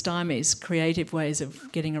 again, stymies creative ways of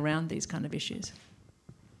getting around these kind of issues.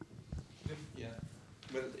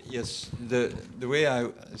 Yes, the way I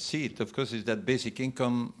see it, of course, is that basic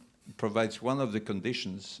income provides one of the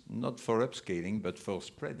conditions, not for upscaling, but for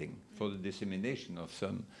spreading, for the dissemination of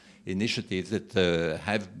some initiatives that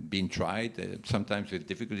have been tried, sometimes with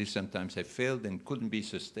difficulty, sometimes have failed and couldn't be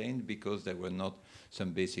sustained because there were not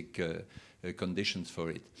some basic conditions for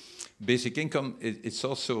it. Basic income, it's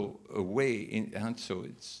also a way, and so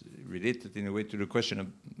it's related in a way to the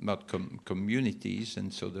question about communities,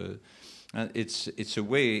 and so it's a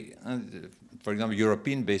way, for example,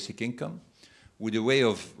 European basic income would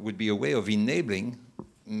be a way of enabling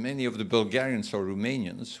many of the Bulgarians or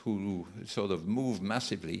Romanians who sort of move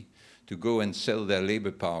massively to go and sell their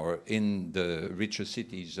labor power in the richer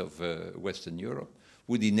cities of Western Europe,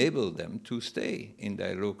 would enable them to stay in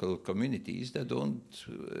their local communities that don't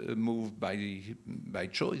move by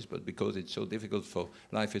choice, but because it's so difficult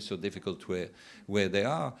life is so difficult where they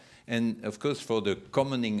are. And of course, for the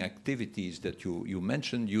commoning activities that you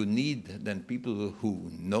mentioned, you need then people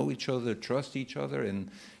who know each other, trust each other, and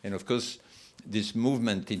of course, this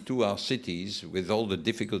movement into our cities, with all the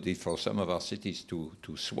difficulty for some of our cities to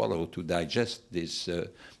swallow, to digest this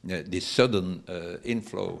sudden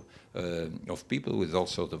inflow of people with all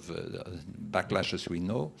sorts of backlashes we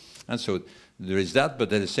know. And so there is that,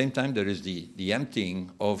 but at the same time there is the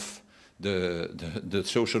emptying of the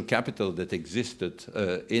social capital that existed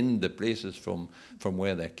in the places from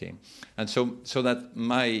where they came. And so that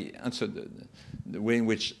my answer, the way in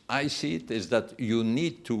which I see it, is that you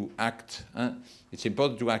need to act. It's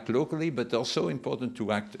important to act locally, but also important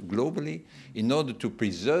to act globally in order to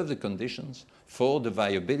preserve the conditions for the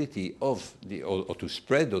viability of the, or to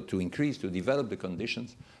spread or to increase, to develop the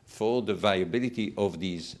conditions for the viability of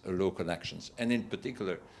these local actions. And in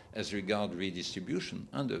particular, as regard redistribution,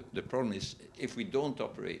 and the problem is if we don't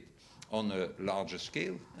operate on a larger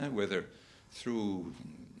scale, whether through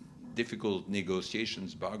difficult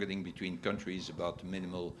negotiations, bargaining between countries about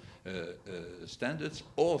minimal standards,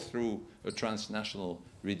 or through a transnational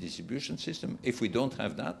redistribution system. If we don't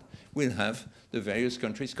have that, we'll have the various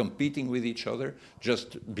countries competing with each other,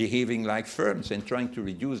 just behaving like firms and trying to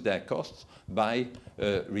reduce their costs by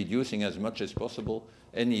reducing as much as possible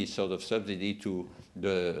any sort of subsidy to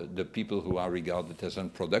the people who are regarded as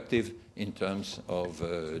unproductive in terms of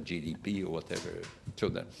GDP or whatever.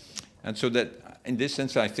 So that, in this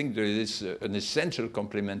sense, I think there is an essential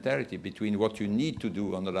complementarity between what you need to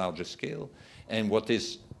do on a larger scale and what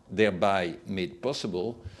is thereby made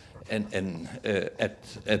possible and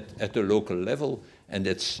at a local level, and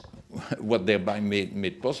that's what thereby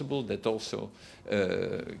made possible that also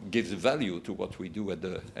gives value to what we do at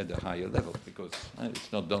the higher level, because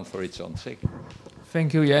it's not done for its own sake.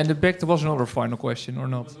 Thank you. Yeah, in the back there was another final question, or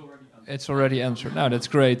not? It's already answered. Now that's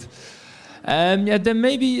great. Yeah, then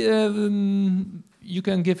maybe you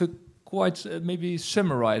can give a quite maybe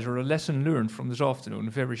summarize or a lesson learned from this afternoon,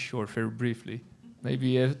 very short, very briefly.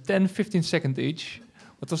 Maybe 10, 15 seconds each.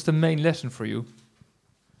 What was the main lesson for you?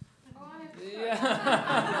 Yeah.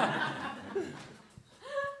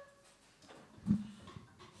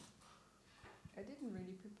 I didn't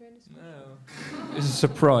really prepare this question. No. It's a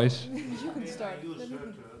surprise. You can start.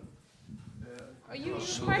 Are you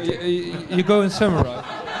You go and summarize.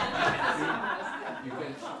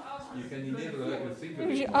 You can enable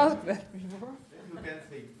you should ask that before. You can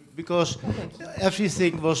think. Because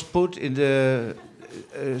everything was put in the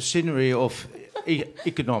scenery of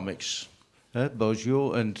economics. Both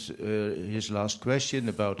you and his last question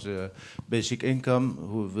about basic income,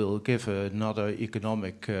 who will give another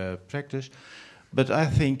economic practice. But I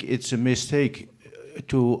think it's a mistake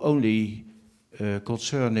to only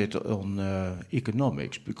concern it on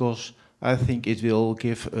economics, because I think it will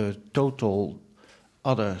give a total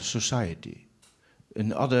other society.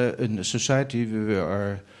 In a society where we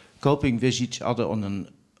are coping with each other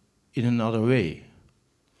in another way.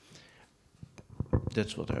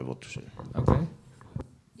 That's what I want to say. Okay.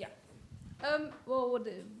 Yeah. Well,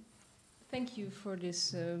 thank you for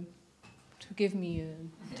this, to give me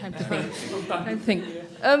time to think.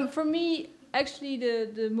 For me, actually,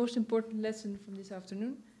 the most important lesson from this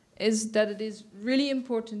afternoon is that it is really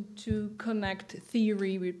important to connect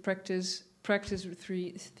theory with practice with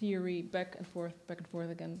theory back and forth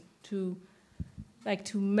again, to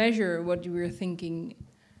measure what you were thinking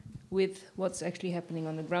with what's actually happening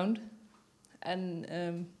on the ground.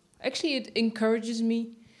 And actually it encourages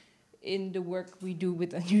me in the work we do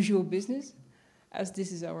with Unusual Business, as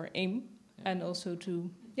this is our aim. And also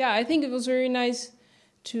I think it was very nice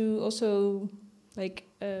to also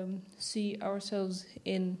see ourselves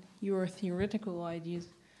in your theoretical ideas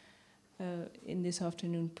in this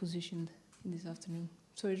afternoon, positioned in this afternoon.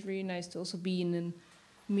 So it's really nice to also be in a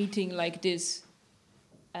meeting like this.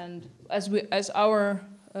 And as our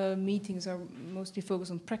meetings are mostly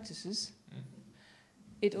focused on practices,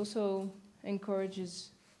 it also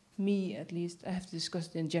encourages me, at least, I have to discuss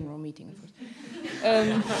it in general meeting, of course,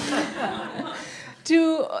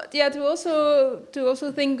 to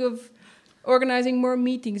also think of organizing more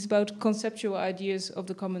meetings about conceptual ideas of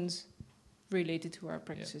the commons related to our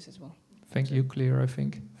practices as well. Thank you, clear, I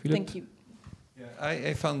think. Philippe? Thank you. Yeah,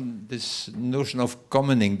 I found this notion of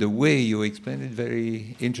commoning, the way you explained it,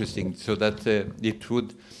 very interesting, so that it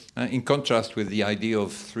would, in contrast with the idea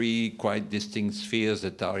of three quite distinct spheres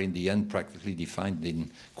that are in the end practically defined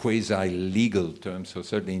in quasi-legal terms, or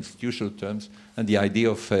certainly institutional terms, and the idea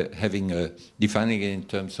of defining it in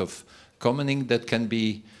terms of commoning that can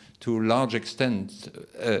be to a large extent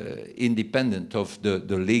independent of the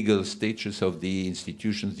legal status of the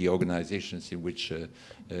institutions, the organizations in which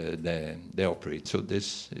they operate. So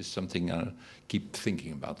this is something I'll keep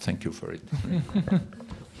thinking about. Thank you for it.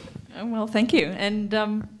 Well, thank you. And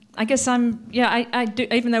I guess I do,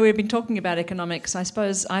 even though we've been talking about economics, I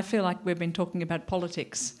suppose I feel like we've been talking about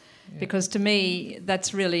politics, because to me,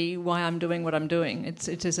 that's really why I'm doing what I'm doing.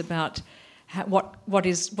 It is about what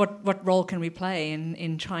role can we play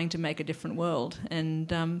in trying to make a different world.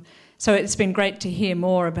 And so it's been great to hear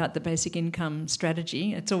more about the basic income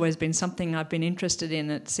strategy. It's always been something I've been interested in.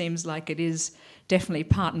 It seems like it is definitely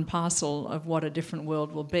part and parcel of what a different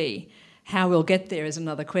world will be. How we'll get there is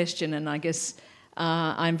another question, and I guess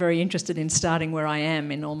I'm very interested in starting where I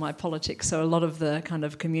am in all my politics. So a lot of the kind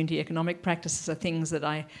of community economic practices are things that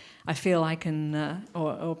I feel I can,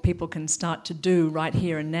 or people can start to do right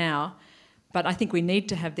here and now. But I think we need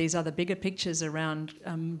to have these other bigger pictures around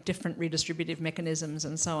different redistributive mechanisms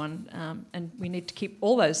and so on. And we need to keep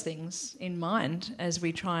all those things in mind as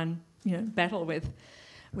we try and battle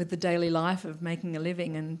with the daily life of making a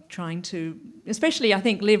living and trying to, especially I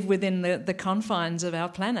think, live within the confines of our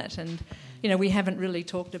planet. And we haven't really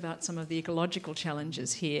talked about some of the ecological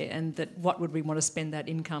challenges here, and that what would we want to spend that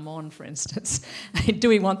income on, for instance? Do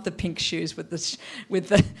we want the pink shoes with the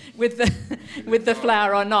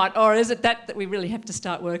flower or not, or is it that we really have to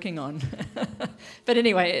start working on? But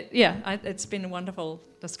anyway, it's been a wonderful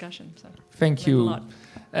discussion. So thank you.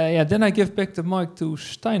 Then I give back the mic to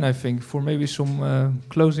Stijn, I think, for maybe some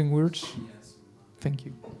closing words. Yes. Thank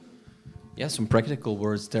you. Yeah, some practical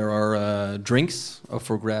words. There are drinks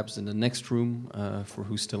for grabs in the next room for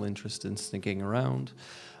who's still interested in sticking around.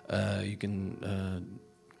 You can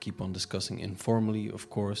keep on discussing informally, of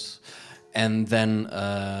course. And then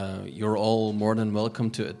you're all more than welcome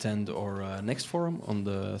to attend our next forum on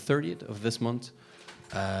the 30th of this month,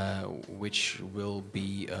 which will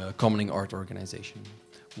be a commoning art organization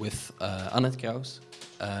with Annette Kraus,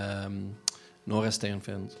 Nora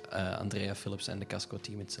Sternfeld, Andrea Phillips, and the Casco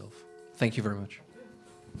team itself. Thank you very much.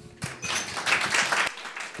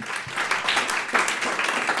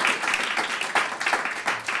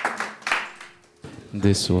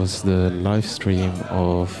 This was the live stream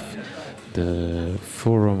of the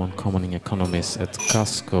Forum on Commoning Economies at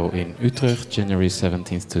Casco in Utrecht, January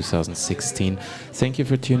 17th, 2016. Thank you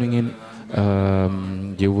for tuning in.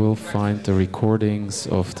 You will find the recordings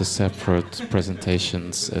of the separate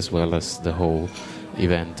presentations as well as the whole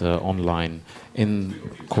event online in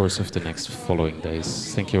course of the next following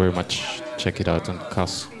days. Thank you very much. Check it out on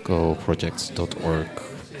cascoprojects.org.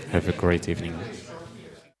 Have a great evening.